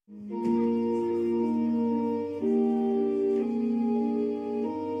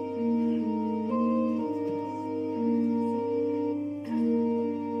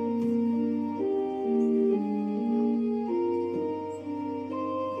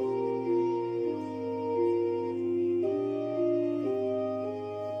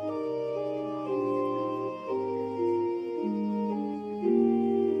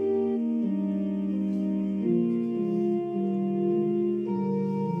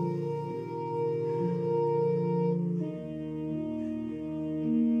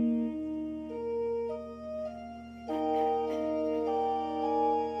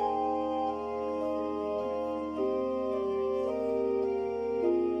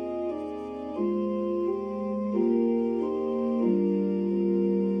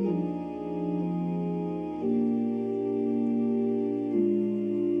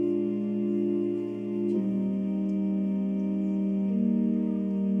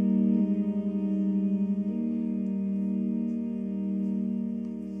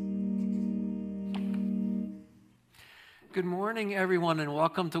Good morning, everyone, and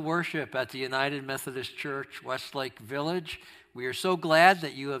welcome to worship at the United Methodist Church, Westlake Village. We are so glad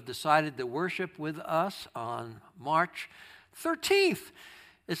that you have decided to worship with us on March 13th.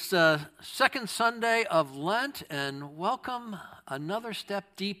 It's the second Sunday of Lent, and welcome another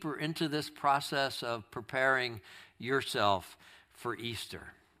step deeper into this process of preparing yourself for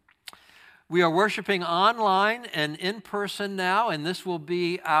Easter. We are worshiping online and in person now, and this will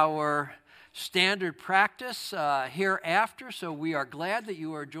be our standard practice hereafter, so we are glad that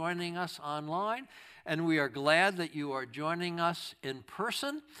you are joining us online, and we are glad that you are joining us in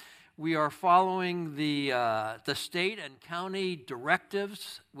person. We are following the state and county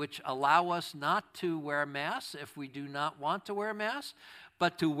directives, which allow us not to wear masks if we do not want to wear masks,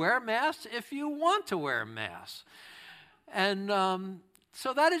 but to wear masks if you want to wear masks. And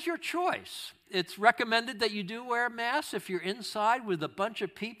so that is your choice. It's recommended that you do wear masks if you're inside with a bunch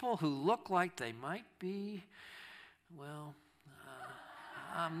of people who look like they might be,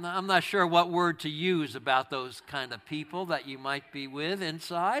 I'm not sure what word to use about those kind of people that you might be with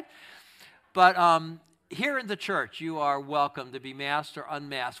inside. But here in the church, you are welcome to be masked or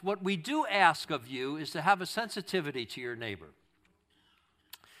unmasked. What we do ask of you is to have a sensitivity to your neighbor.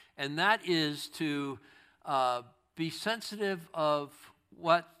 And that is to be sensitive of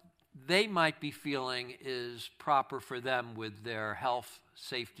what they might be feeling is proper for them with their health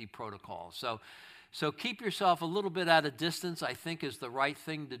safety protocols. So keep yourself a little bit at a distance, I think, is the right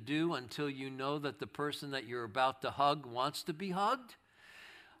thing to do until you know that the person that you're about to hug wants to be hugged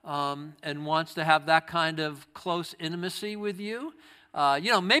and wants to have that kind of close intimacy with you.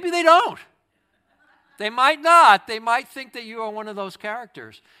 Maybe they don't. They might not. They might think that you are one of those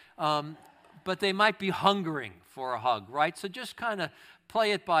characters. But they might be hungering for a hug, right? So just kind of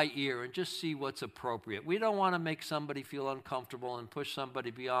play it by ear and just see what's appropriate. We don't want to make somebody feel uncomfortable and push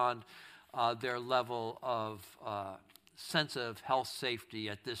somebody beyond their level of sense of health safety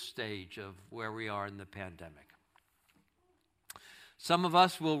at this stage of where we are in the pandemic. Some of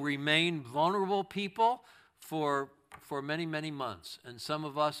us will remain vulnerable people for many, many months, and some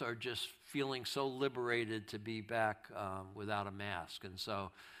of us are just feeling so liberated to be back without a mask. And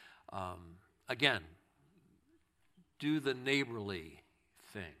so, again, do the neighborly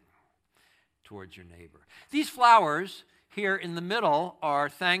thing towards your neighbor. These flowers here in the middle are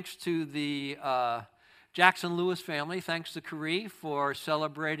thanks to the Jackson Lewis family, thanks to Carrie for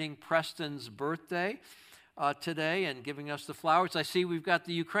celebrating Preston's birthday today and giving us the flowers. I see we've got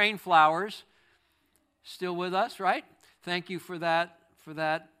the Ukraine flowers still with us, right? Thank you for that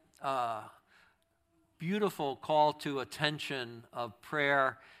beautiful call to attention of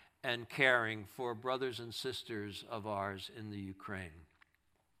prayer and caring for brothers and sisters of ours in the Ukraine.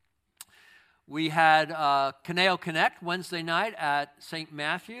 We had Caneo Connect Wednesday night at St.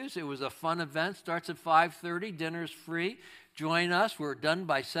 Matthew's. It was a fun event. Starts at 5:30. Dinner's free. Join us. We're done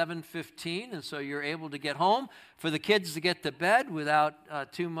by 7:15, and so you're able to get home for the kids to get to bed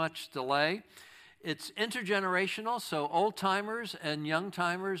without too much delay. It's intergenerational, so old-timers and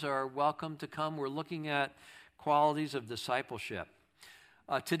young-timers are welcome to come. We're looking at qualities of discipleship.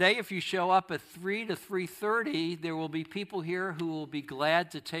 Today, if you show up at 3 to 3:30, there will be people here who will be glad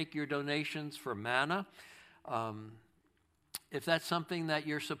to take your donations for manna. If that's something that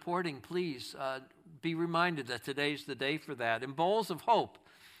you're supporting, please be reminded that today's the day for that. And Bowls of Hope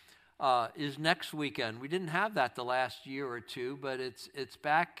is next weekend. We didn't have that the last year or two, but it's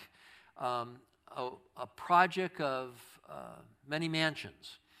back a project of many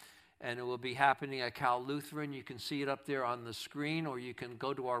mansions. And it will be happening at Cal Lutheran. You can see it up there on the screen, or you can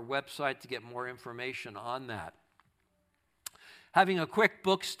go to our website to get more information on that. Having a quick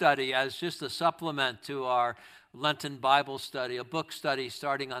book study as just a supplement to our Lenten Bible study, a book study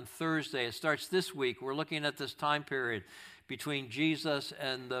starting on Thursday. It starts this week. We're looking at this time period between Jesus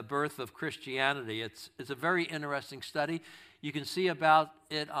and the birth of Christianity. It's a very interesting study. You can see about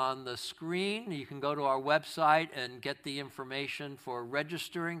it on the screen. You can go to our website and get the information for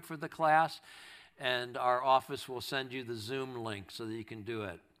registering for the class, and our office will send you the Zoom link so that you can do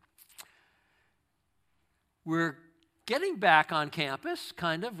it. We're getting back on campus,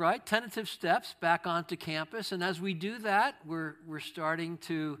 kind of, right? Tentative steps back onto campus, and as we do that, we're starting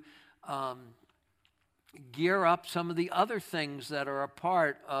to gear up some of the other things that are a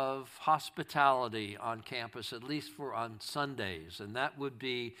part of hospitality on campus, at least for on Sundays. And that would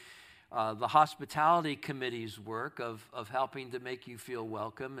be the hospitality committee's work of helping to make you feel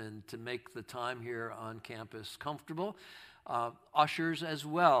welcome and to make the time here on campus comfortable. Ushers as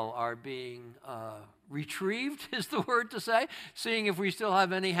well are being retrieved, is the word to say, seeing if we still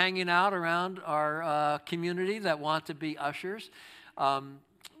have any hanging out around our community that want to be ushers.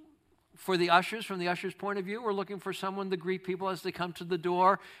 for the ushers, from the ushers' point of view, we're looking for someone to greet people as they come to the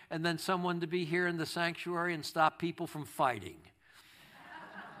door, and then someone to be here in the sanctuary and stop people from fighting.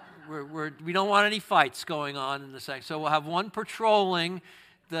 We don't want any fights going on in the sanctuary. So we'll have one patrolling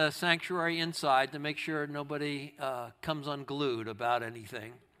the sanctuary inside to make sure nobody comes unglued about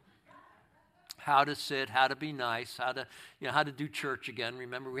anything. How to sit, how to be nice, how to do church again.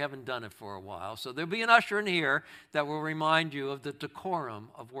 Remember, we haven't done it for a while. So there'll be an usher in here that will remind you of the decorum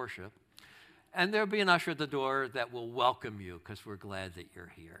of worship. And there'll be an usher at the door that will welcome you because we're glad that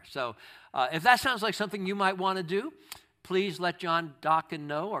you're here. So if that sounds like something you might want to do, please let John Dockin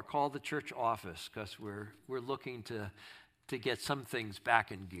know or call the church office because we're looking to get some things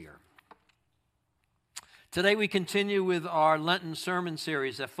back in gear. Today we continue with our Lenten sermon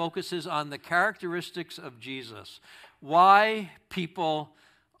series that focuses on the characteristics of Jesus, why people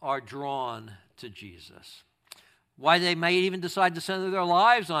are drawn to Jesus, why they may even decide to center their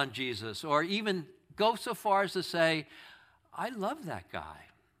lives on Jesus, or even go so far as to say, I love that guy.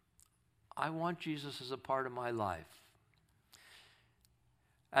 I want Jesus as a part of my life.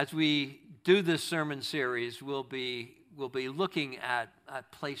 As we do this sermon series, we'll be looking at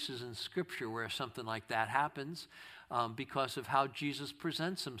places in Scripture where something like that happens because of how Jesus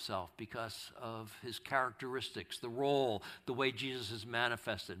presents himself, because of his characteristics, the role, the way Jesus is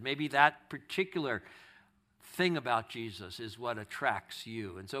manifested. Maybe that particular thing about Jesus is what attracts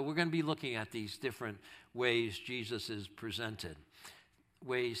you. And so we're going to be looking at these different ways Jesus is presented,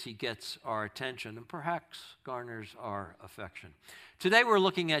 ways he gets our attention and perhaps garners our affection. Today we're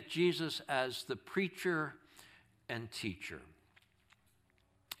looking at Jesus as the preacher and teacher.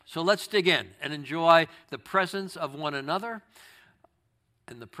 So let's dig in and enjoy the presence of one another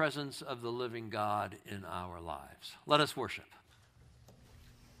and the presence of the living God in our lives. Let us worship.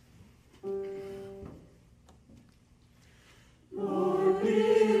 Lord,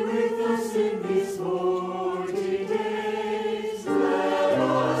 be with us in these 40 days. Let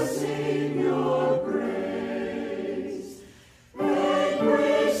us sing your praise.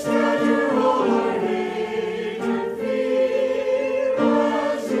 Anguish scatter all our hate and fear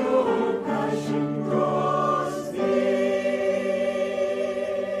as your passion draws near.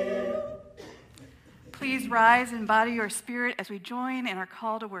 Please rise and body your spirit as we join in our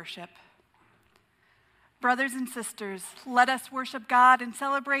call to worship. Brothers and sisters, let us worship God and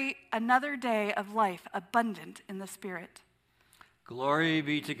celebrate another day of life abundant in the Spirit. Glory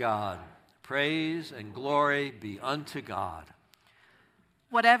be to God. Praise and glory be unto God.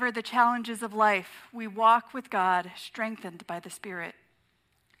 Whatever the challenges of life, we walk with God, strengthened by the Spirit.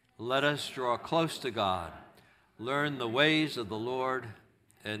 Let us draw close to God, learn the ways of the Lord,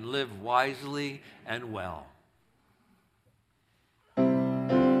 and live wisely and well.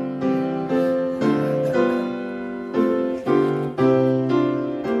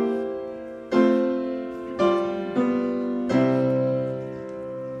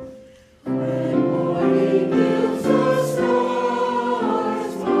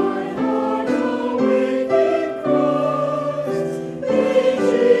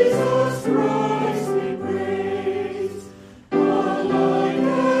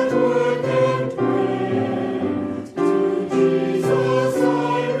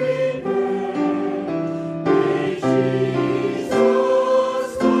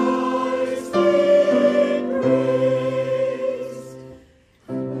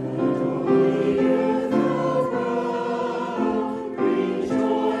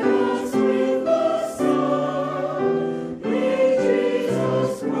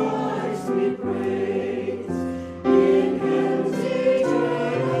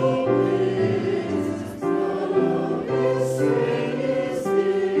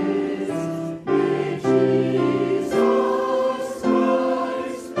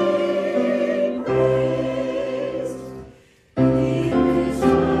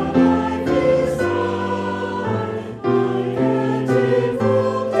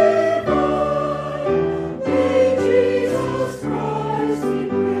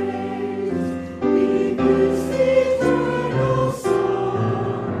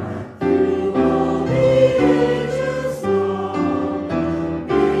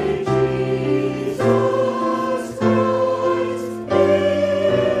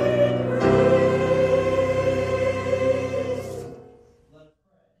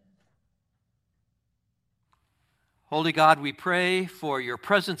 Holy God, we pray for your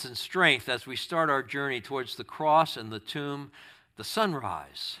presence and strength as we start our journey towards the cross and the tomb, the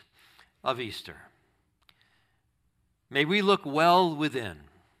sunrise of Easter. May we look well within,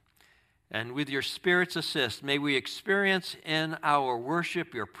 and with your Spirit's assist, may we experience in our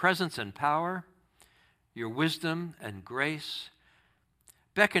worship your presence and power, your wisdom and grace.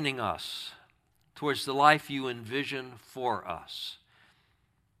 beckoning us towards the life you envision for us.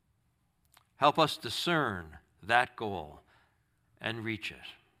 Help us discern that goal and reach it.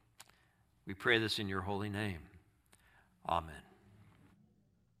 We pray this in your holy name. Amen.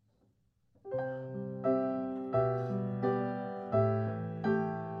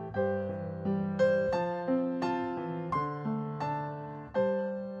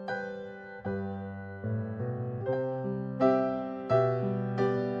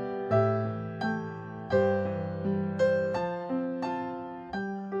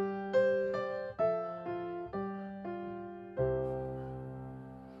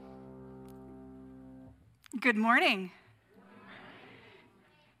 Good morning.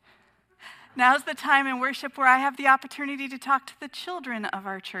 Now's the time in worship where I have the opportunity to talk to the children of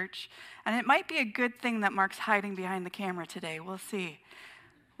our church. And it might be a good thing that Mark's hiding behind the camera today. We'll see.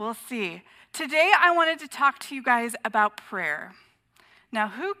 We'll see. Today I wanted to talk to you guys about prayer. Now,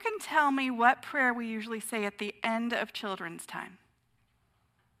 who can tell me what prayer we usually say at the end of children's time?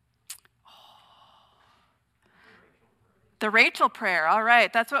 The Rachel prayer. All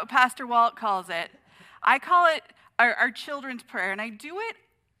right, that's what Pastor Walt calls it. I call it our children's prayer, and I do it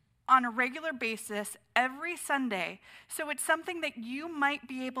on a regular basis every Sunday. So it's something that you might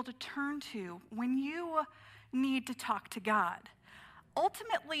be able to turn to when you need to talk to God.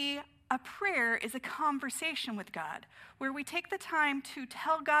 Ultimately, a prayer is a conversation with God, where we take the time to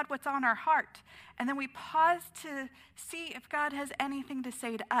tell God what's on our heart, and then we pause to see if God has anything to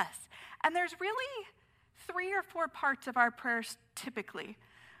say to us. And there's really 3 or 4 parts of our prayers typically.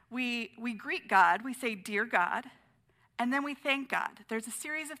 We greet God, we say, "Dear God," and then we thank God. There's a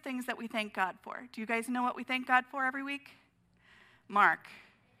series of things that we thank God for. Do you guys know what we thank God for every week? Mark.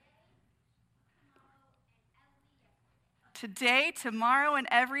 Today, tomorrow, and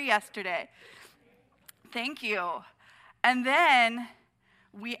every yesterday. Thank you. And then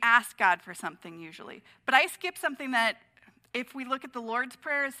we ask God for something usually. But I skip something that, if we look at the Lord's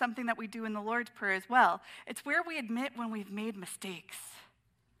Prayer, is something that we do in the Lord's Prayer as well. It's where we admit when we've made mistakes.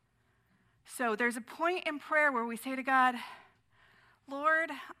 So there's a point in prayer where we say to God,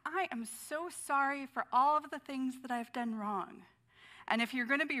 "Lord, I am so sorry for all of the things that I've done wrong." And if you're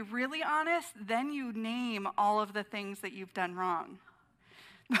going to be really honest, then you name all of the things that you've done wrong.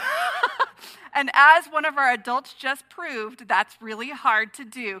 And as one of our adults just proved, that's really hard to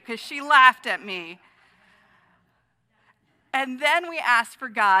do because she laughed at me. And then we ask for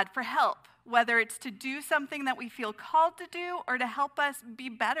God for help, whether it's to do something that we feel called to do or to help us be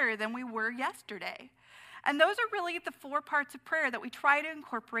better than we were yesterday. And those are really the 4 parts of prayer that we try to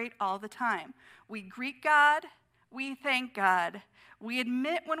incorporate all the time. We greet God, we thank God, we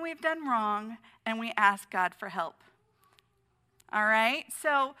admit when we've done wrong, and we ask God for help. All right,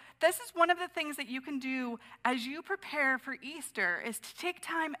 so this is one of the things that you can do as you prepare for Easter, is to take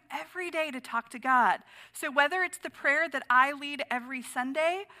time every day to talk to God. So whether it's the prayer that I lead every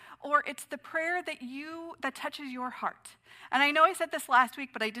Sunday, or it's the prayer that touches your heart. And I know I said this last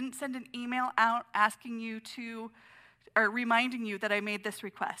week, but I didn't send an email out asking you to, or reminding you that I made this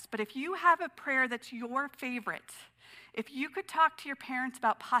request. But if you have a prayer that's your favorite, if you could talk to your parents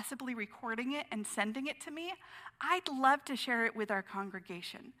about possibly recording it and sending it to me, I'd love to share it with our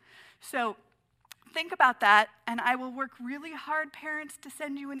congregation. So think about that, and I will work really hard, parents, to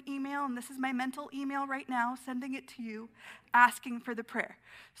send you an email, and this is my mental email right now, sending it to you, asking for the prayer.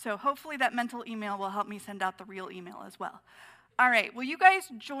 So hopefully that mental email will help me send out the real email as well. All right, will you guys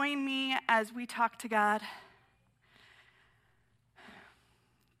join me as we talk to God?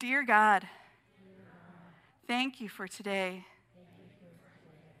 Dear God, thank you for today.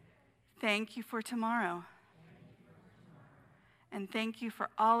 Thank you for tomorrow. And thank you for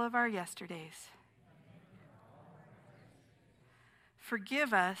all of our yesterdays.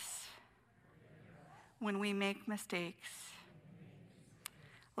 Forgive us when we make mistakes,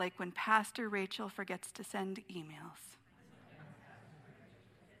 like when Pastor Rachel forgets to send emails.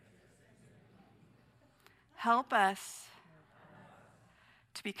 Help us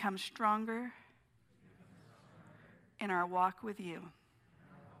to become stronger in our walk with you.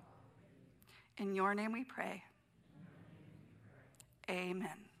 In your name we pray.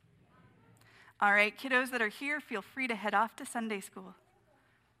 Amen. All right, kiddos that are here, feel free to head off to Sunday school.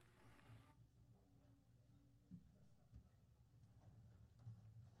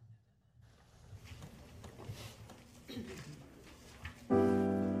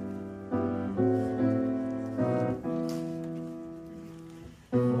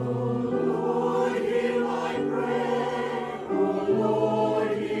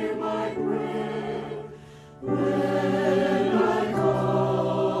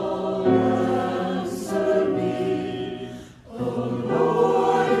 Oh, Lord.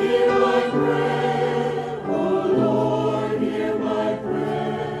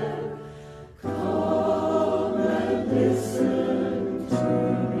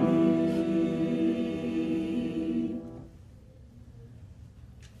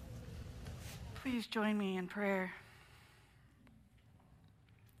 join me in prayer.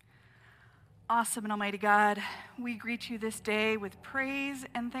 Awesome and almighty God, we greet you this day with praise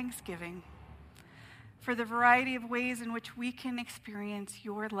and thanksgiving for the variety of ways in which we can experience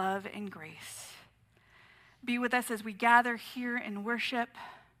your love and grace. Be with us as we gather here in worship,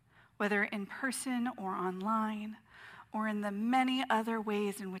 whether in person or online, or in the many other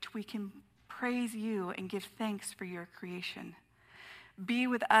ways in which we can praise you and give thanks for your creation. Be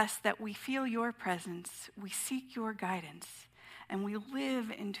with us that we feel your presence, we seek your guidance, and we live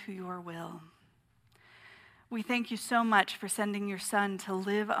into your will. We thank you so much for sending your Son to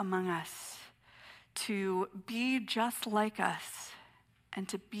live among us, to be just like us, and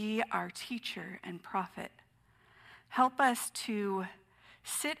to be our teacher and prophet. Help us to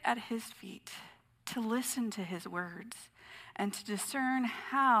sit at his feet, to listen to his words, and to discern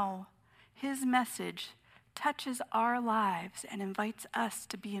how his message touches our lives and invites us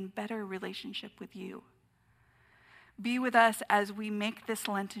to be in better relationship with you. Be with us as we make this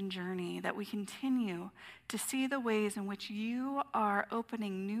Lenten journey, that we continue to see the ways in which you are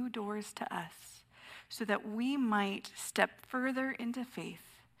opening new doors to us, so that we might step further into faith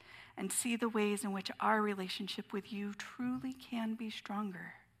and see the ways in which our relationship with you truly can be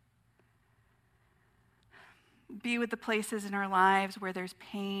stronger. Be with the places in our lives where there's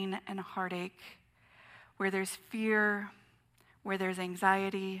pain and heartache, where there's fear, where there's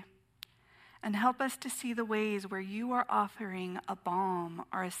anxiety, and help us to see the ways where you are offering a balm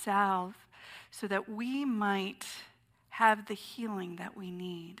or a salve so that we might have the healing that we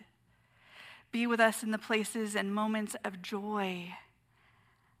need. Be with us in the places and moments of joy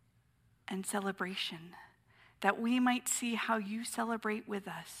and celebration, that we might see how you celebrate with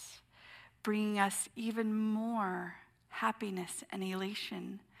us, bringing us even more happiness and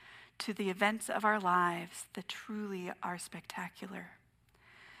elation to the events of our lives that truly are spectacular.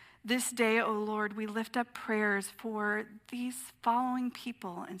 This day, O Lord, we lift up prayers for these following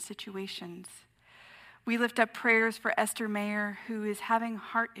people and situations. We lift up prayers for Esther Mayer, who is having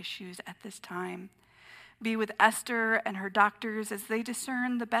heart issues at this time. Be with Esther and her doctors as they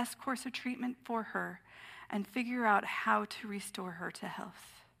discern the best course of treatment for her and figure out how to restore her to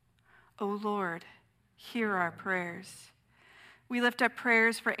health. O Lord, hear our prayers. We lift up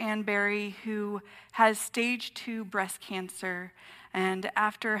prayers for Ann Berry, who has stage 2 breast cancer, and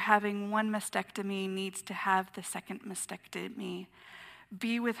after having one mastectomy needs to have the second mastectomy.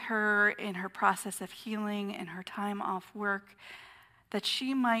 Be with her in her process of healing and her time off work, that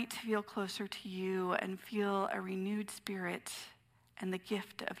she might feel closer to you and feel a renewed spirit and the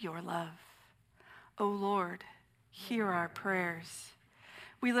gift of your love. O Lord, hear our prayers.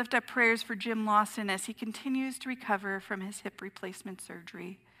 We lift up prayers for Jim Lawson as he continues to recover from his hip replacement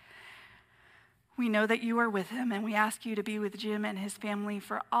surgery. We know that you are with him, and we ask you to be with Jim and his family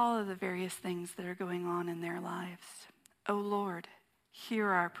for all of the various things that are going on in their lives. O Lord, hear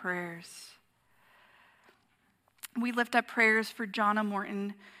our prayers. We lift up prayers for Jonna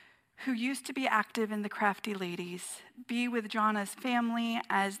Morton, who used to be active in the Crafty Ladies. Be with Jonna's family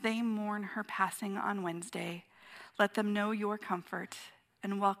as they mourn her passing on Wednesday. Let them know your comfort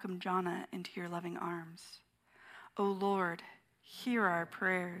and welcome Jonna into your loving arms. O Lord, hear our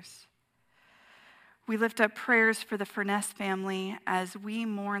prayers. We lift up prayers for the Furness family as we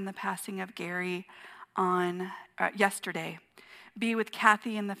mourn the passing of Gary on yesterday. Be with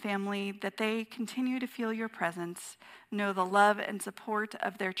Kathy and the family, that they continue to feel your presence, know the love and support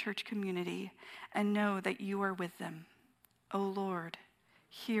of their church community, and know that you are with them. O Lord,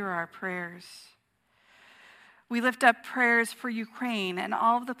 hear our prayers. We lift up prayers for Ukraine and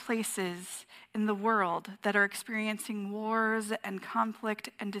all of the places in the world that are experiencing wars and conflict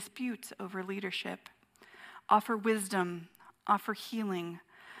and disputes over leadership. Offer wisdom, offer healing,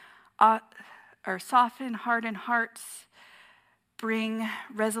 or soften hardened hearts, bring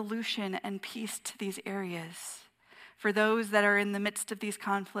resolution and peace to these areas. For those that are in the midst of these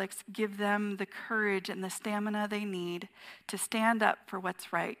conflicts, give them the courage and the stamina they need to stand up for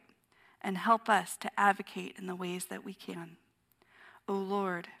what's right, and help us to advocate in the ways that we can. O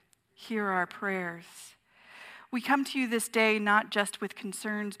Lord, hear our prayers. We come to you this day not just with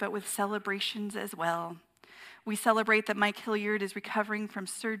concerns, but with celebrations as well. We celebrate that Mike Hilliard is recovering from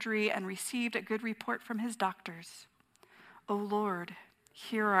surgery and received a good report from his doctors. O Lord,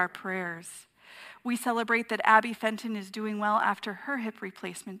 hear our prayers. We celebrate that Abby Fenton is doing well after her hip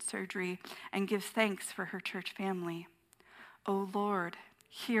replacement surgery and gives thanks for her church family. O Lord,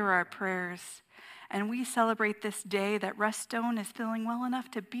 hear our prayers. And we celebrate this day that Russ Stone is feeling well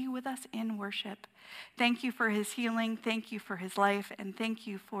enough to be with us in worship. Thank you for his healing. Thank you for his life. And thank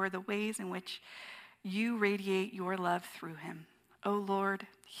you for the ways in which you radiate your love through him. O Lord,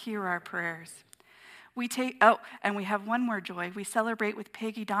 hear our prayers. And we have one more joy. We celebrate with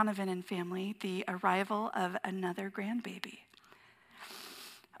Peggy Donovan and family the arrival of another grandbaby.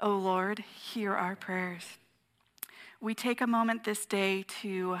 Oh Lord, hear our prayers. We take a moment this day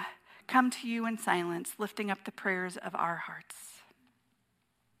to come to you in silence, lifting up the prayers of our hearts.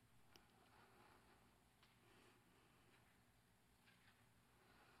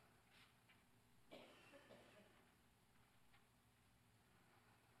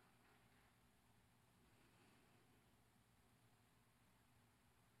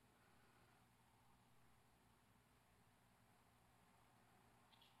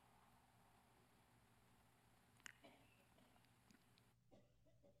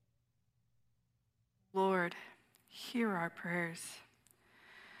 Lord, hear our prayers.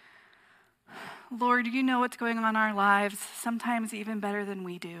 Lord, you know what's going on in our lives, sometimes even better than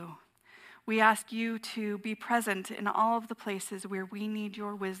we do. We ask you to be present in all of the places where we need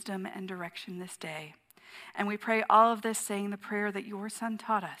your wisdom and direction this day. And we pray all of this saying the prayer that your Son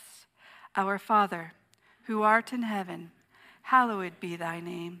taught us. Our Father, who art in heaven, hallowed be thy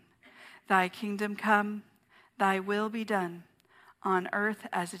name. Thy kingdom come, thy will be done, on earth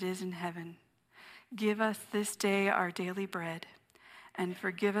as it is in heaven. Give us this day our daily bread, and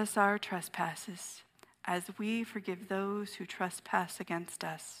forgive us our trespasses, as we forgive those who trespass against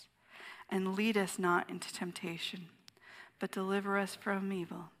us. And lead us not into temptation, but deliver us from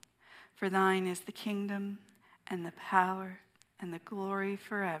evil. For thine is the kingdom, and the power, and the glory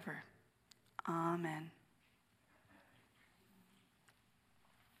forever. Amen.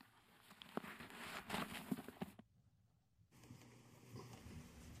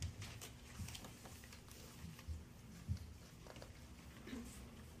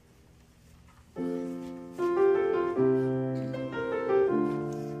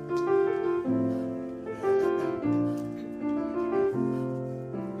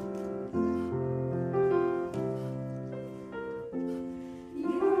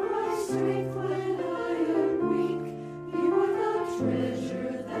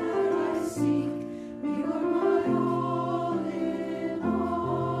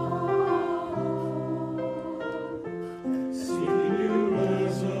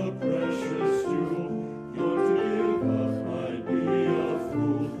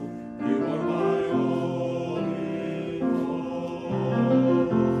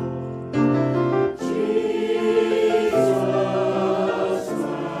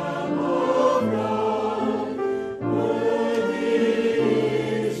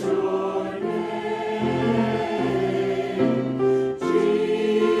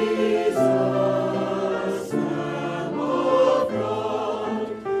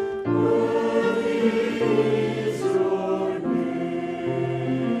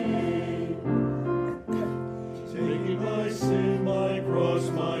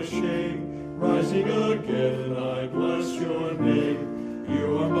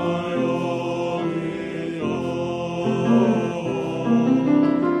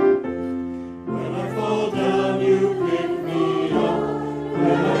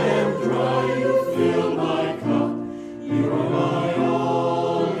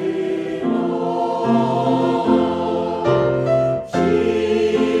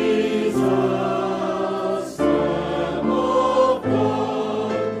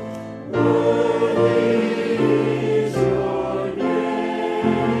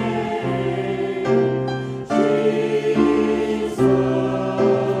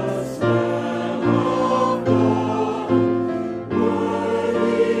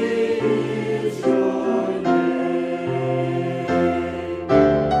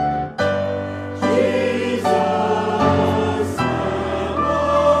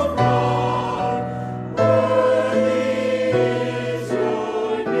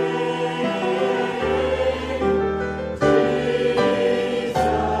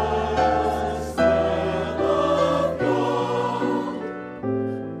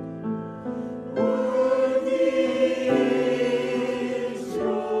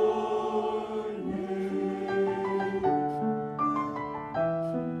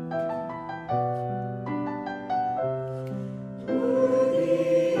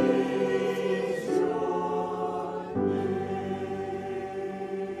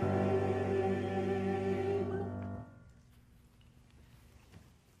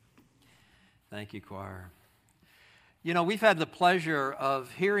 Thank you, choir. You know, we've had the pleasure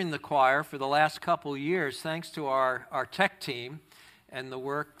of hearing the choir for the last couple years, thanks to our tech team and the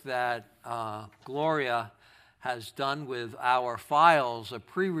work that Gloria has done with our files of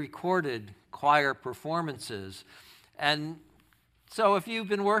pre-recorded choir performances. And so if you've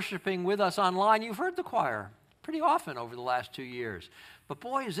been worshiping with us online, you've heard the choir pretty often over the last 2 years. But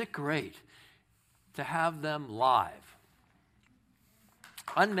boy, is it great to have them live.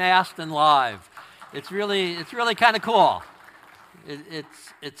 Unmasked and live. It's really kind of cool.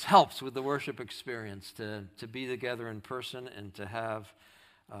 It helps with the worship experience to be together in person and to have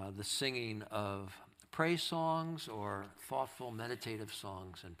the singing of praise songs or thoughtful, meditative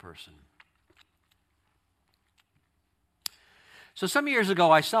songs in person. So some years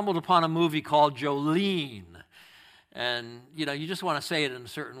ago, I stumbled upon a movie called Jolene. And, you just want to say it in a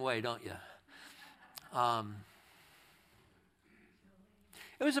certain way, don't you?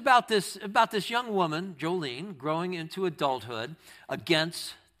 It was about this young woman, Jolene, growing into adulthood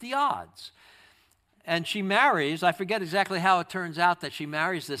against the odds. And she marries, I forget exactly how it turns out that she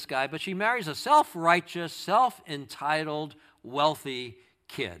marries this guy, but she marries a self-righteous, self-entitled, wealthy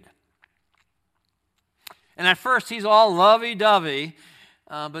kid. And at first he's all lovey-dovey,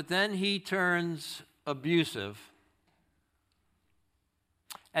 but then he turns abusive.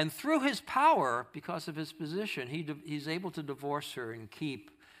 And through his power, because of his position, he's able to divorce her and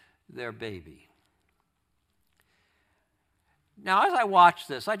keep their baby. Now, as I watched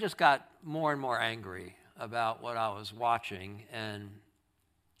this, I just got more and more angry about what I was watching. And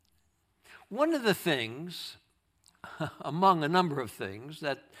one of the things, among a number of things,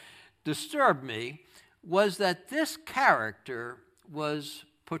 that disturbed me was that this character was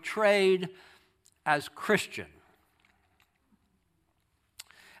portrayed as Christian.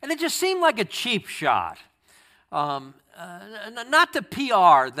 And it just seemed like a cheap shot. Not the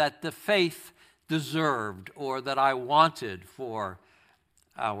PR that the faith deserved or that I wanted for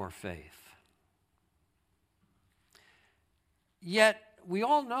our faith. Yet, we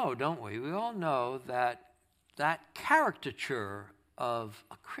all know, don't we? We all know that caricature of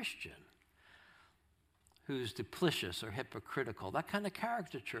a Christian who's duplicitous or hypocritical, that kind of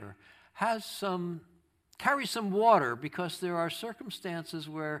caricature carries some water, because there are circumstances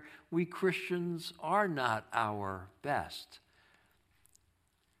where we Christians are not our best,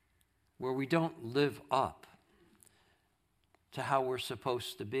 where we don't live up to how we're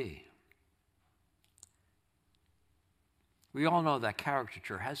supposed to be. We all know that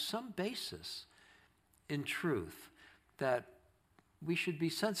caricature has some basis in truth that we should be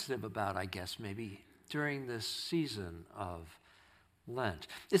sensitive about, I guess, maybe during this season of Lent.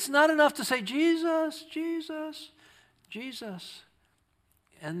 It's not enough to say, Jesus, Jesus, Jesus,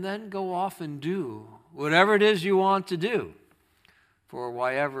 and then go off and do whatever it is you want to do for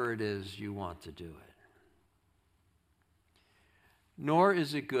whyever it is you want to do it. Nor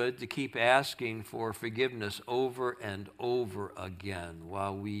is it good to keep asking for forgiveness over and over again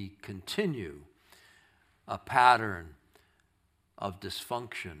while we continue a pattern of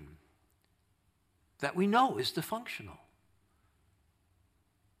dysfunction that we know is dysfunctional.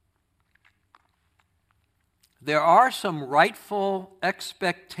 There are some rightful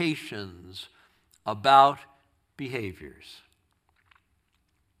expectations about behaviors.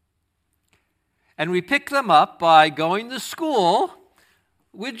 And we pick them up by going to school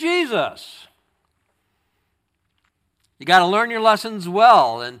with Jesus. You got to learn your lessons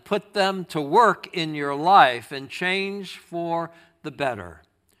well and put them to work in your life and change for the better.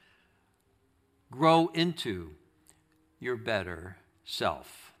 Grow into your better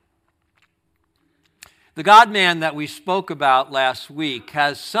self. The God-man that we spoke about last week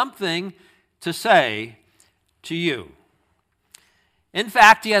has something to say to you. In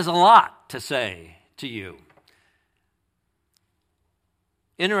fact, he has a lot to say to you.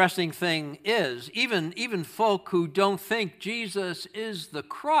 Interesting thing is, even folk who don't think Jesus is the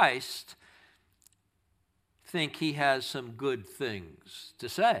Christ think he has some good things to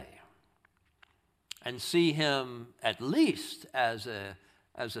say and see him at least as a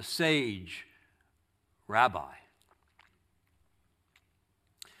sage rabbi.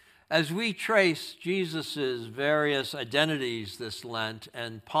 As we trace Jesus' various identities this Lent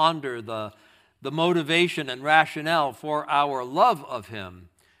and ponder the motivation and rationale for our love of him,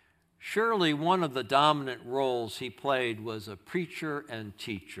 surely one of the dominant roles he played was a preacher and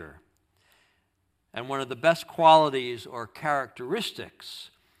teacher. And one of the best qualities or characteristics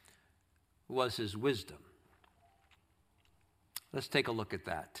was his wisdom. Let's take a look at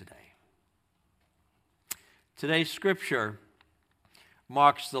that today. Today's scripture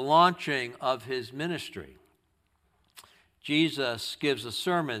marks the launching of his ministry. Jesus gives a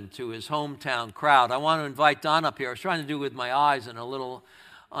sermon to his hometown crowd. I want to invite Don up here. I was trying to do it with my eyes in a little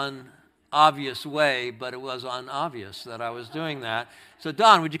unobvious way, but it was unobvious that I was doing that. So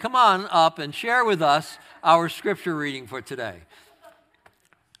Don, would you come on up and share with us our scripture reading for today?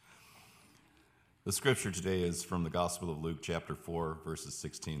 The scripture today is from the Gospel of Luke, chapter 4, verses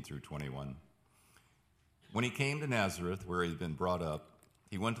 16 through 21. When he came to Nazareth, where he had been brought up,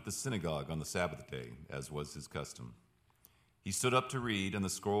 he went to the synagogue on the Sabbath day, as was his custom. He stood up to read, and the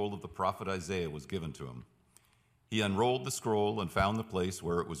scroll of the prophet Isaiah was given to him. He unrolled the scroll and found the place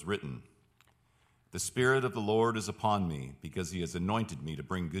where it was written, "The Spirit of the Lord is upon me, because he has anointed me to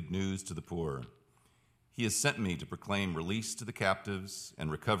bring good news to the poor. He has sent me to proclaim release to the captives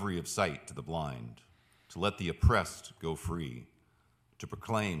and recovery of sight to the blind, to let the oppressed go free, to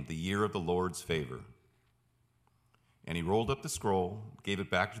proclaim the year of the Lord's favor." And he rolled up the scroll, gave it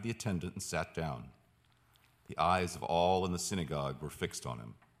back to the attendant, and sat down. The eyes of all in the synagogue were fixed on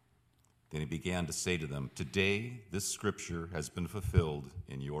him. Then he began to say to them, "Today this scripture has been fulfilled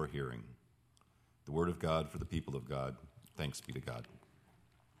in your hearing." The word of God for the people of God. Thanks be to God.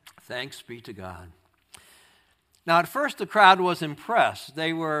 Thanks be to God. Now, at first, the crowd was impressed.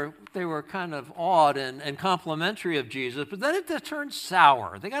 They were kind of awed and complimentary of Jesus, but then it turned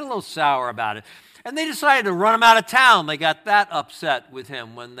sour. They got a little sour about it. And they decided to run him out of town. They got that upset with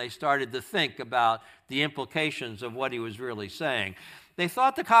him when they started to think about the implications of what he was really saying. They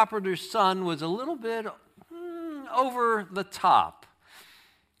thought the carpenter's son was a little bit over the top,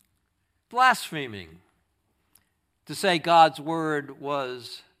 blaspheming, to say God's word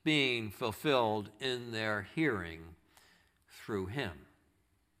was being fulfilled in their hearing through him.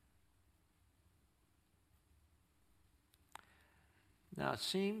 Now, it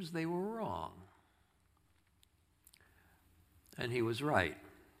seems they were wrong. And he was right.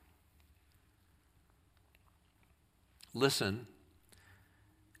 Listen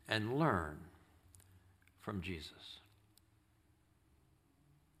and learn from Jesus.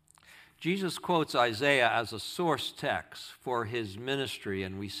 Jesus quotes Isaiah as a source text for his ministry,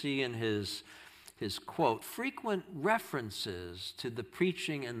 and we see in his quote frequent references to the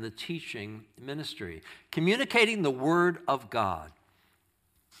preaching and the teaching ministry. Communicating the word of God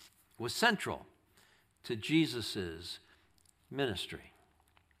was central to Jesus' ministry.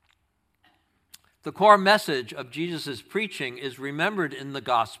 The core message of Jesus' preaching is remembered in the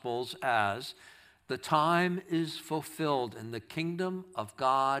Gospels as, "The time is fulfilled and the kingdom of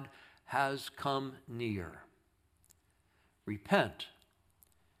God has come near. Repent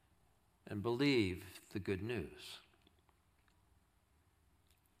and believe the good news."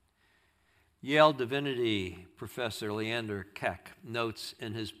 Yale Divinity professor Leander Keck notes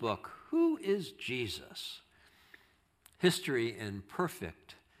in his book, "Who is Jesus? History in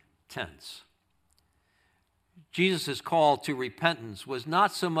Perfect Tense." Jesus' call to repentance was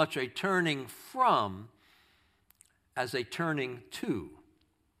not so much a turning from as a turning to.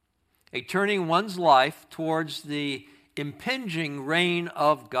 A turning one's life towards the impinging reign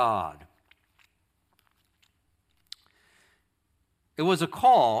of God. It was a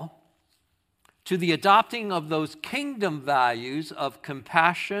call to the adopting of those kingdom values of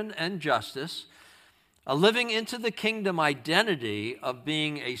compassion and justice, a living into the kingdom identity of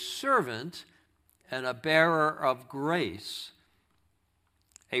being a servant and a bearer of grace,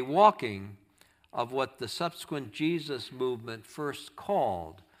 a walking of what the subsequent Jesus movement first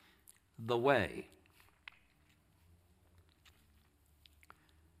called the way.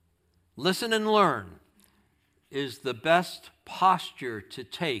 Listen and learn is the best posture to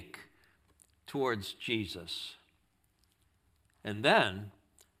take towards Jesus. And then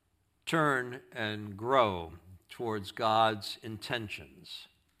turn and grow towards God's intentions.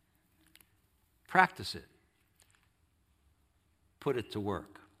 Practice it. Put it to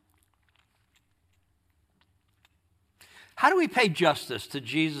work. How do we pay justice to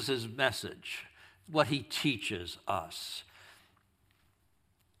Jesus' message, what he teaches us?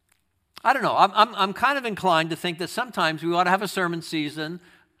 I don't know. I'm kind of inclined to think that sometimes we ought to have a sermon season,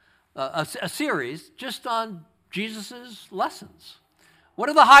 a series, just on Jesus' lessons. What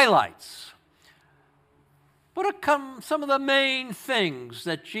are the highlights? What are some of the main things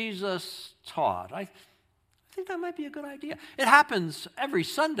that Jesus taught? I think that might be a good idea. It happens every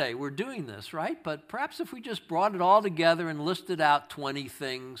Sunday we're doing this, right? But perhaps if we just brought it all together and listed out 20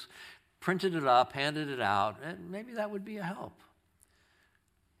 things, printed it up, handed it out, maybe that would be a help.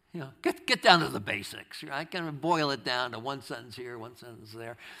 You know, get down to the basics, right? Kind of boil it down to one sentence here, one sentence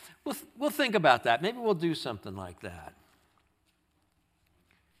there. We'll think about that. Maybe we'll do something like that.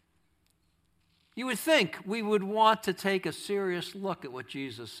 You would think we would want to take a serious look at what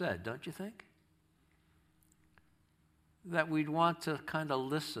Jesus said, don't you think? That we'd want to kind of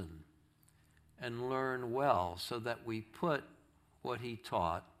listen and learn well so that we put what he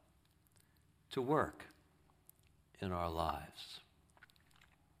taught to work in our lives.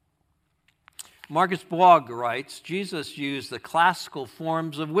 Marcus Blogg writes, Jesus used the classical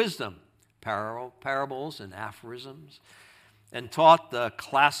forms of wisdom, parables and aphorisms, and taught the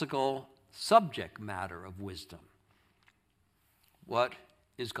classical subject matter of wisdom, what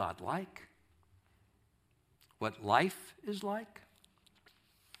is God like, what life is like,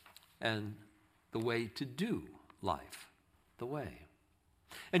 and the way to do life, the way.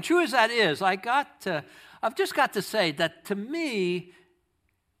 And true as that is, I've just got to say that to me,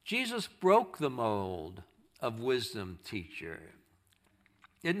 Jesus broke the mold of wisdom teacher.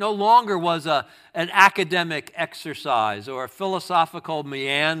 It no longer was an academic exercise or a philosophical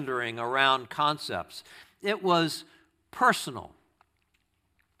meandering around concepts. It was personal.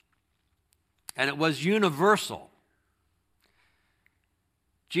 And it was universal.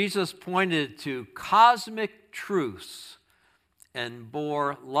 Jesus pointed to cosmic truths and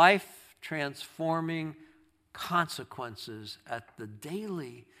bore life-transforming consequences at the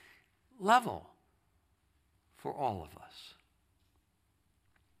daily level for all of us.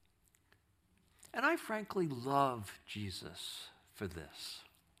 And I frankly love Jesus for this.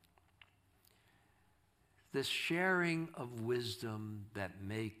 This sharing of wisdom that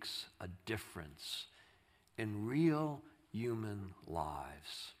makes a difference in real human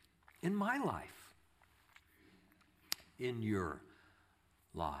lives, in my life, in your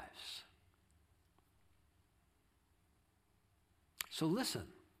lives. So listen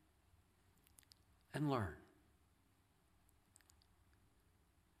and learn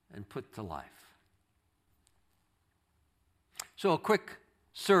and put to life. So a quick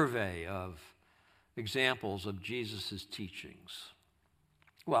survey of examples of Jesus' teachings.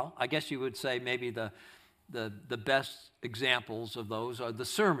 Well, I guess you would say maybe the best examples of those are the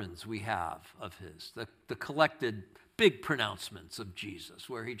sermons we have of his, the collected big pronouncements of Jesus,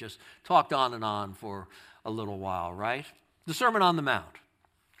 where he just talked on and on for a little while, right? The Sermon on the Mount,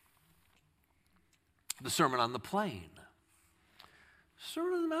 the Sermon on the Plain.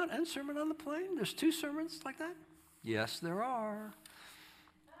 Sermon on the Mount and Sermon on the Plain? There's two sermons like that? Yes, there are.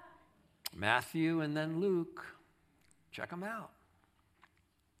 Matthew and then Luke. Check them out.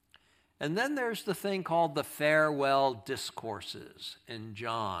 And then there's the thing called the farewell discourses in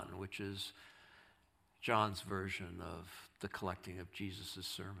John, which is John's version of the collecting of Jesus'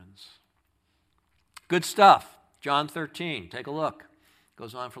 sermons. Good stuff. John 13, take a look.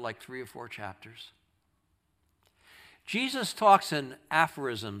 Goes on for like 3 or 4 chapters. Jesus talks in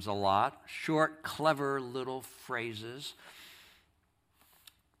aphorisms a lot, short, clever little phrases.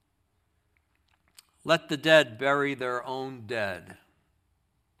 Let the dead bury their own dead.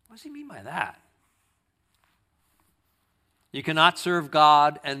 What does he mean by that? You cannot serve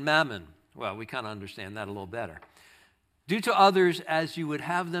God and mammon. Well, we kind of understand that a little better. Do to others as you would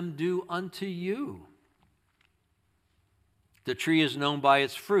have them do unto you. The tree is known by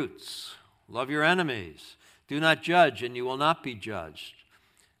its fruits. Love your enemies. Do not judge, and you will not be judged.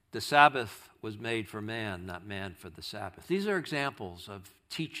 The Sabbath was made for man, not man for the Sabbath. These are examples of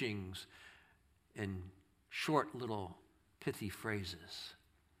teachings in short little pithy phrases.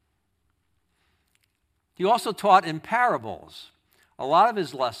 He also taught in parables. A lot of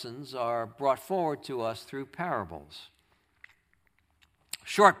his lessons are brought forward to us through parables.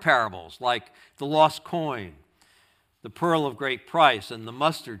 Short parables like the lost coin, the pearl of great price, and the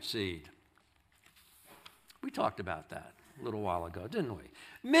mustard seed. We talked about that a little while ago, didn't we?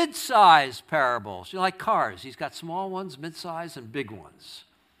 Mid-size parables, like cars. He's got small ones, mid-size, and big ones.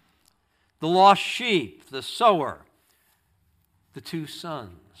 The lost sheep, the sower, the 2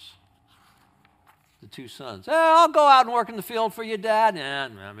 sons. The 2 sons. I'll go out and work in the field for you, Dad.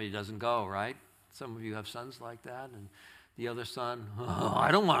 And he doesn't go, right? Some of you have sons like that. And the other son, I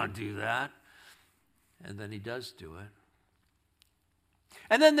don't want to do that. And then he does do it.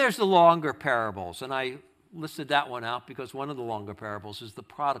 And then there's the longer parables. And I listed that one out because one of the longer parables is the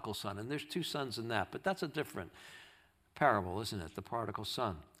prodigal son. And there's 2 sons in that. But that's a different parable, isn't it? The prodigal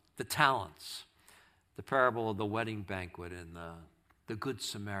son. The talents. The parable of the wedding banquet and the Good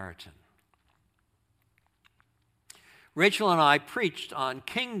Samaritan. Rachel and I preached on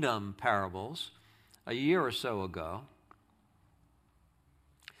kingdom parables a year or so ago.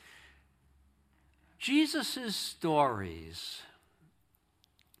 Jesus' stories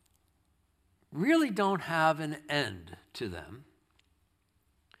really don't have an end to them.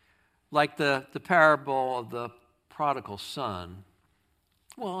 Like the parable of the prodigal son,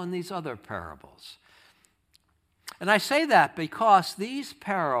 well, and these other parables. And I say that because these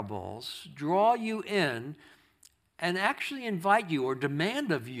parables draw you in and actually invite you or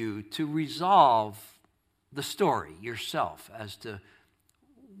demand of you to resolve the story yourself as to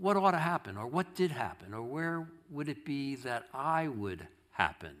what ought to happen or what did happen or where would it be that I would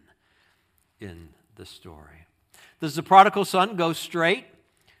happen in the story. Does the prodigal son go straight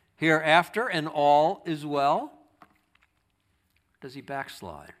hereafter and all is well? Does he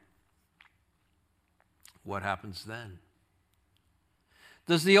backslide? What happens then?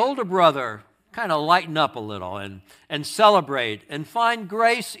 Does the older brother kind of lighten up a little and celebrate and find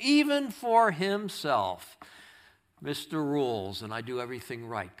grace even for himself? Mr. Rules, and I do everything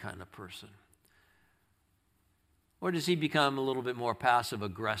right kind of person. Or does he become a little bit more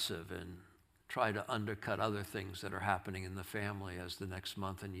passive-aggressive and try to undercut other things that are happening in the family as the next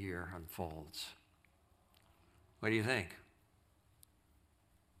month and year unfolds? What do you think?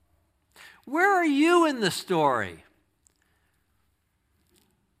 Where are you in the story?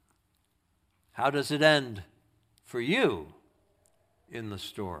 How does it end for you in the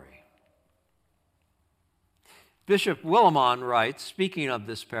story? Bishop Willimon writes, speaking of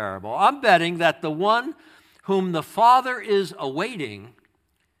this parable, I'm betting that the one whom the Father is awaiting,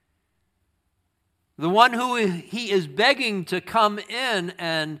 the one who he is begging to come in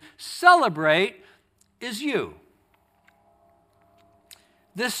and celebrate, is you.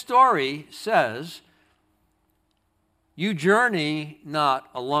 This story says, you journey not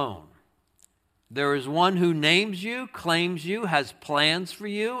alone. There is one who names you, claims you, has plans for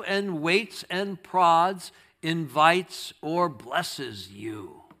you, and waits and prods, invites or blesses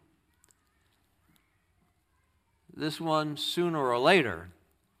you. This one, sooner or later,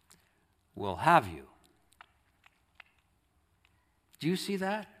 will have you. Do you see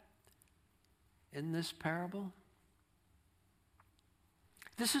that in this parable?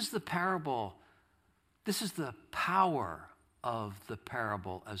 This is the parable. This is the power of the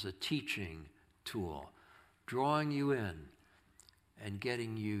parable as a teaching tool, drawing you in and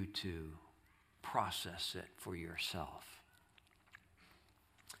getting you to process it for yourself.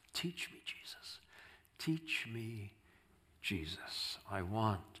 Teach me, Jesus. Teach me, Jesus. I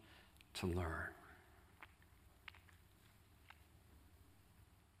want to learn.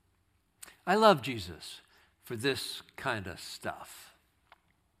 I love Jesus for this kind of stuff.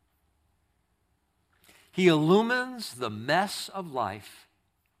 He illumines the mess of life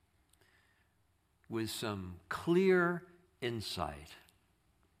with some clear insight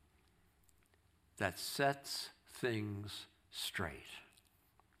that sets things straight.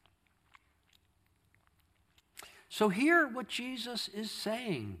 So hear what Jesus is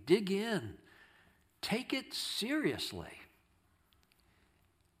saying. Dig in. Take it seriously.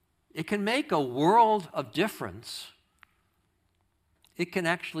 It can make a world of difference. It can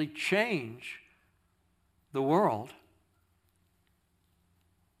actually change the world.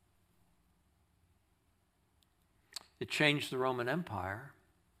 It changed the Roman Empire.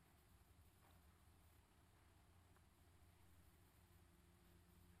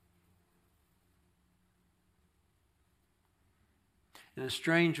 In a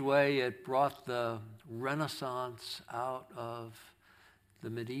strange way, it brought the Renaissance out of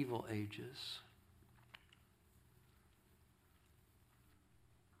the medieval ages.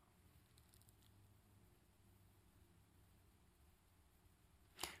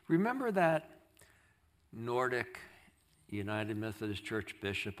 Remember that Nordic United Methodist Church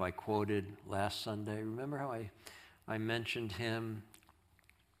bishop I quoted last Sunday? Remember how I mentioned him?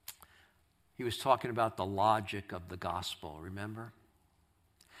 He was talking about the logic of the gospel, remember?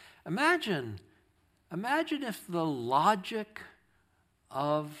 Imagine if the logic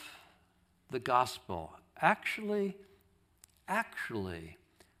of the gospel actually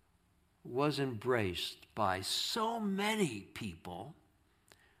was embraced by so many people,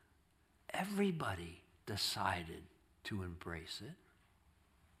 everybody decided to embrace it.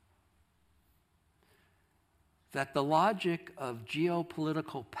 That the logic of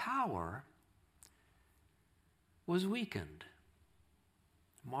geopolitical power was weakened,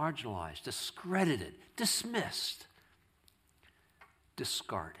 marginalized, discredited, dismissed,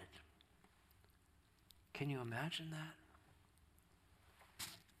 discarded. Can you imagine that?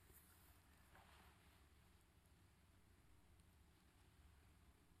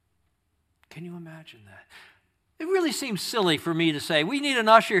 Can you imagine that? It really seems silly for me to say, we need an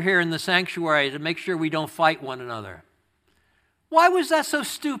usher here in the sanctuary to make sure we don't fight one another. Why was that so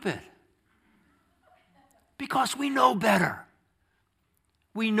stupid? Because we know better.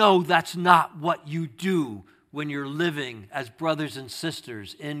 We know that's not what you do when you're living as brothers and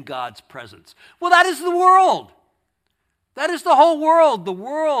sisters in God's presence. Well, that is the world. That is the whole world. The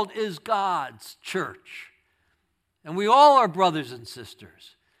world is God's church. And we all are brothers and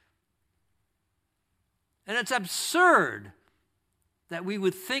sisters. And it's absurd that we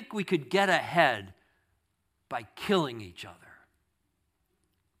would think we could get ahead by killing each other.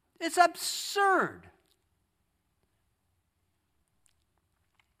 It's absurd.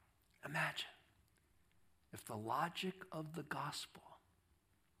 Imagine if the logic of the gospel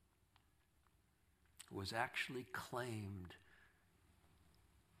was actually claimed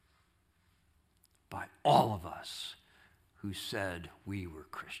by all of us who said we were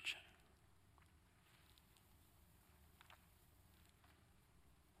Christian.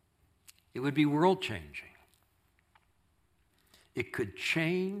 It would be world-changing. It could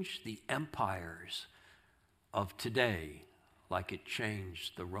change the empires of today like it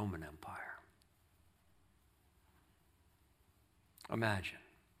changed the Roman Empire. Imagine.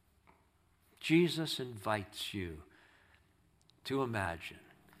 Jesus invites you to imagine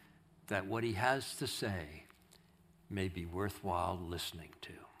that what he has to say may be worthwhile listening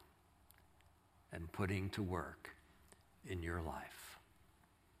to and putting to work in your life.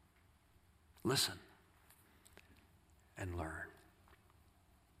 Listen and learn.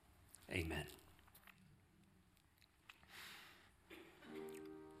 Amen.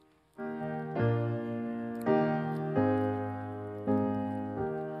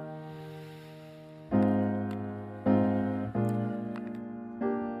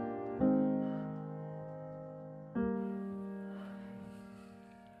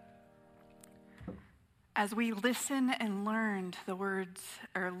 As we listen and learn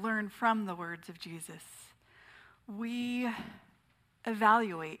from the words of Jesus, we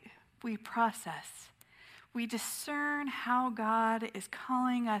evaluate, we process, we discern how God is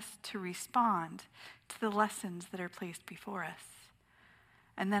calling us to respond to the lessons that are placed before us.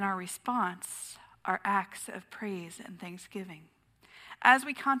 And then our response are acts of praise and thanksgiving. As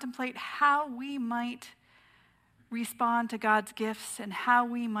we contemplate how we might respond to God's gifts and how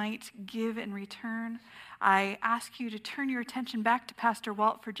we might give in return, I ask you to turn your attention back to Pastor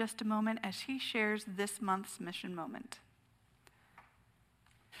Walt for just a moment as he shares this month's mission moment.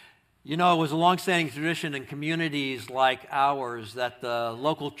 You know, it was a long-standing tradition in communities like ours that the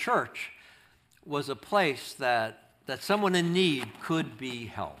local church was a place that someone in need could be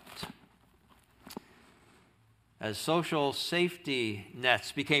helped. As social safety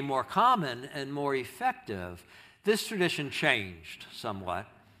nets became more common and more effective, this tradition changed somewhat.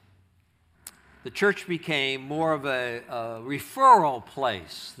 The church became more of a referral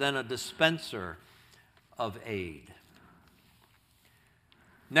place than a dispenser of aid.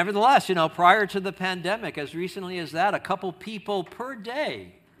 Nevertheless, you know, prior to the pandemic, as recently as that, a couple people per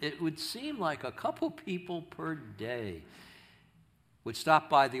day, it would seem like a couple people per day, would stop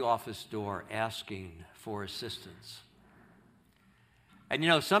by the office door asking for assistance. And you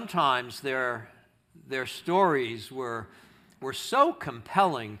know, sometimes their stories were so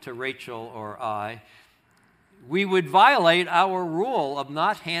compelling to Rachel or I, we would violate our rule of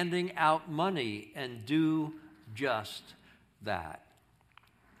not handing out money and do just that.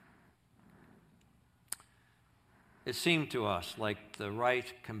 It seemed to us like the right,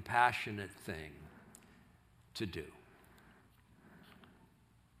 compassionate thing to do.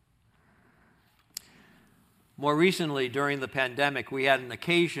 More recently, during the pandemic, we had an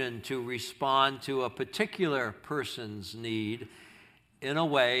occasion to respond to a particular person's need in a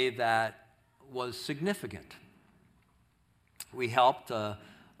way that was significant. We helped a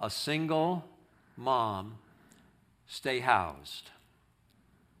single mom stay housed.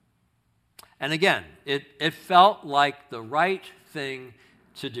 And again, it felt like the right thing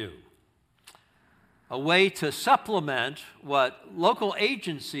to do. A way to supplement what local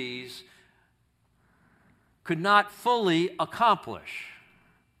agencies could not fully accomplish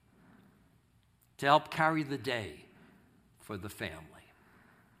to help carry the day for the family.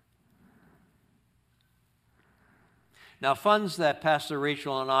 Now, funds that Pastor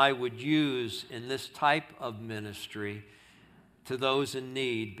Rachel and I would use in this type of ministry to those in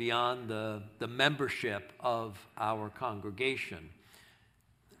need beyond the membership of our congregation,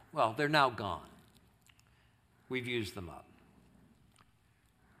 well, they're now gone. We've used them up.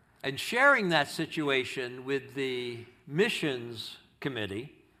 And sharing that situation with the missions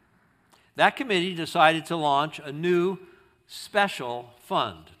committee, that committee decided to launch a new special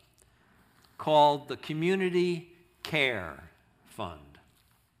fund called the Community Care Fund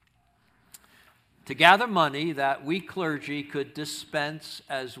to gather money that we clergy could dispense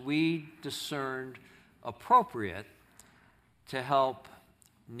as we discerned appropriate to help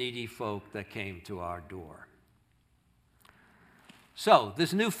needy folk that came to our door. So,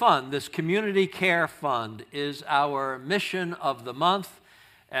 this new fund, this Community Care Fund, is our mission of the month,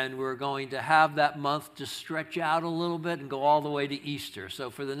 and we're going to have that month just stretch out a little bit and go all the way to Easter. So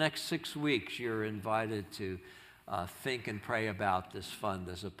for the next 6 weeks, you're invited to think and pray about this fund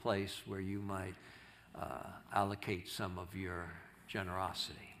as a place where you might allocate some of your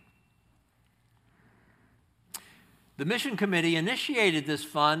generosity. The mission committee initiated this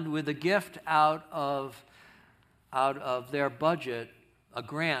fund with a gift out of their budget, a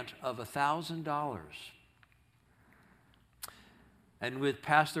grant of $1,000. and with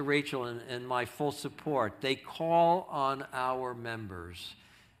Pastor Rachel and my full support, they call on our members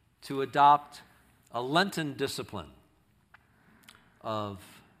to adopt a Lenten discipline of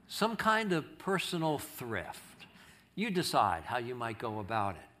some kind of personal thrift. You decide how you might go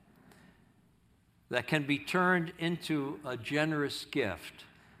about it. That can be turned into a generous gift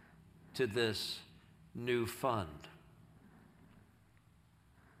to this new fund.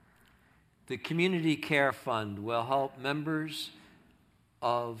 The Community Care Fund will help members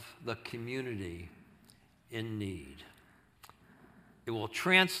of the community in need. It will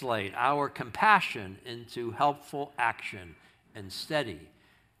translate our compassion into helpful action and steady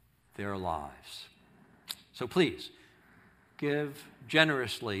their lives. So please, give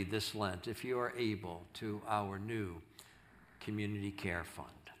generously this Lent, if you are able, to our new Community Care Fund.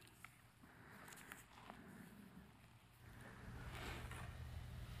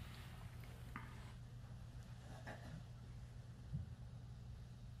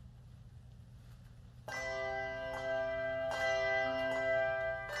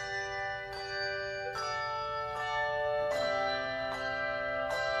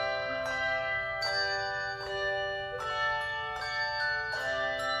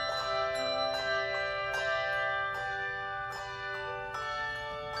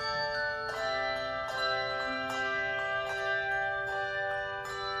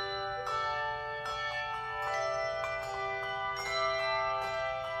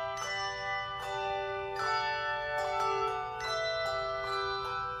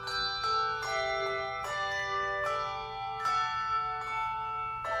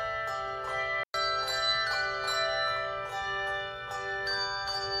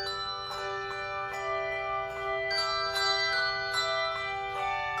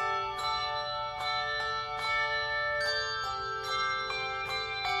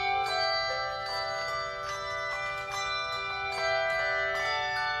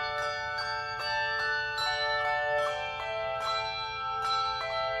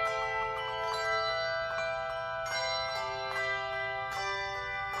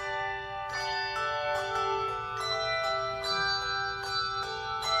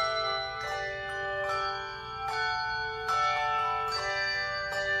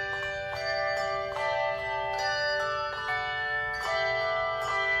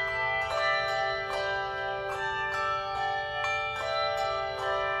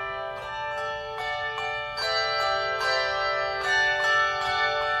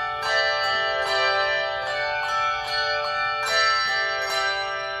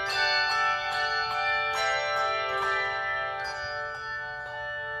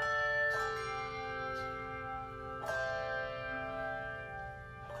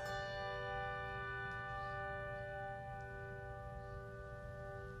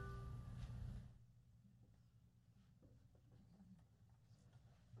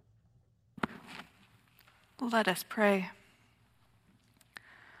 Let us pray.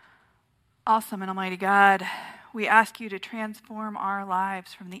 Awesome and almighty God, we ask you to transform our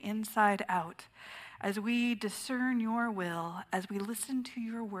lives from the inside out as we discern your will, as we listen to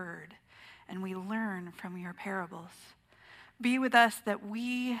your word, and we learn from your parables. Be with us that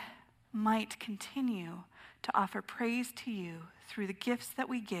we might continue to offer praise to you through the gifts that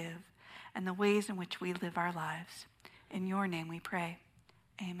we give and the ways in which we live our lives. In your name we pray.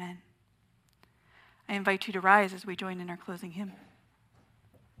 Amen. I invite you to rise as we join in our closing hymn.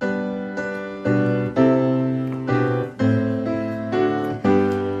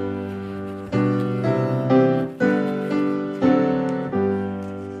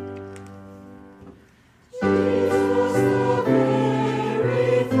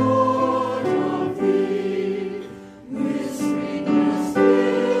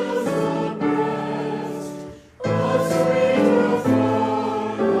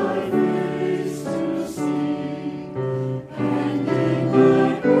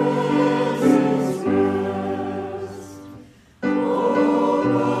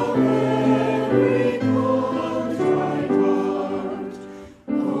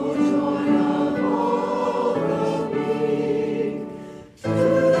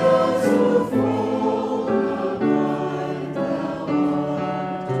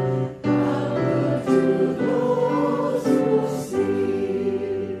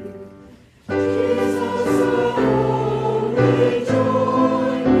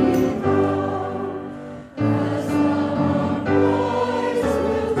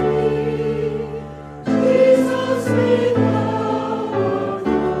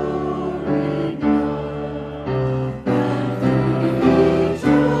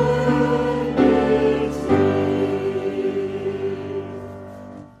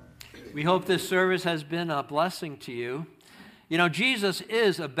 We hope this service has been a blessing to you. You know, Jesus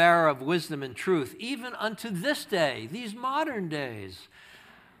is a bearer of wisdom and truth, even unto this day, these modern days,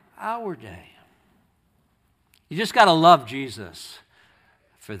 our day. You just got to love Jesus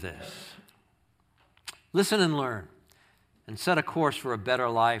for this. Listen and learn, and set a course for a better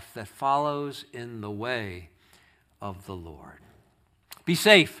life that follows in the way of the Lord. Be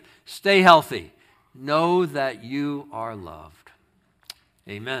safe, stay healthy, know that you are loved.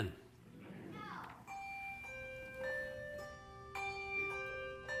 Amen.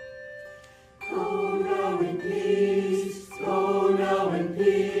 Go now in peace, go now in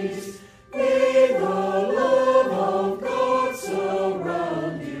peace. May the love of God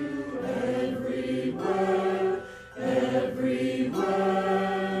surround you everywhere, everywhere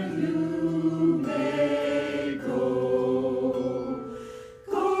you may go.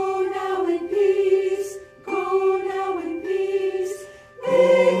 Go now in peace, go now in peace.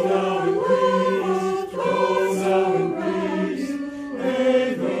 May the love of God surround you.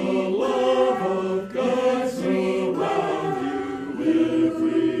 May the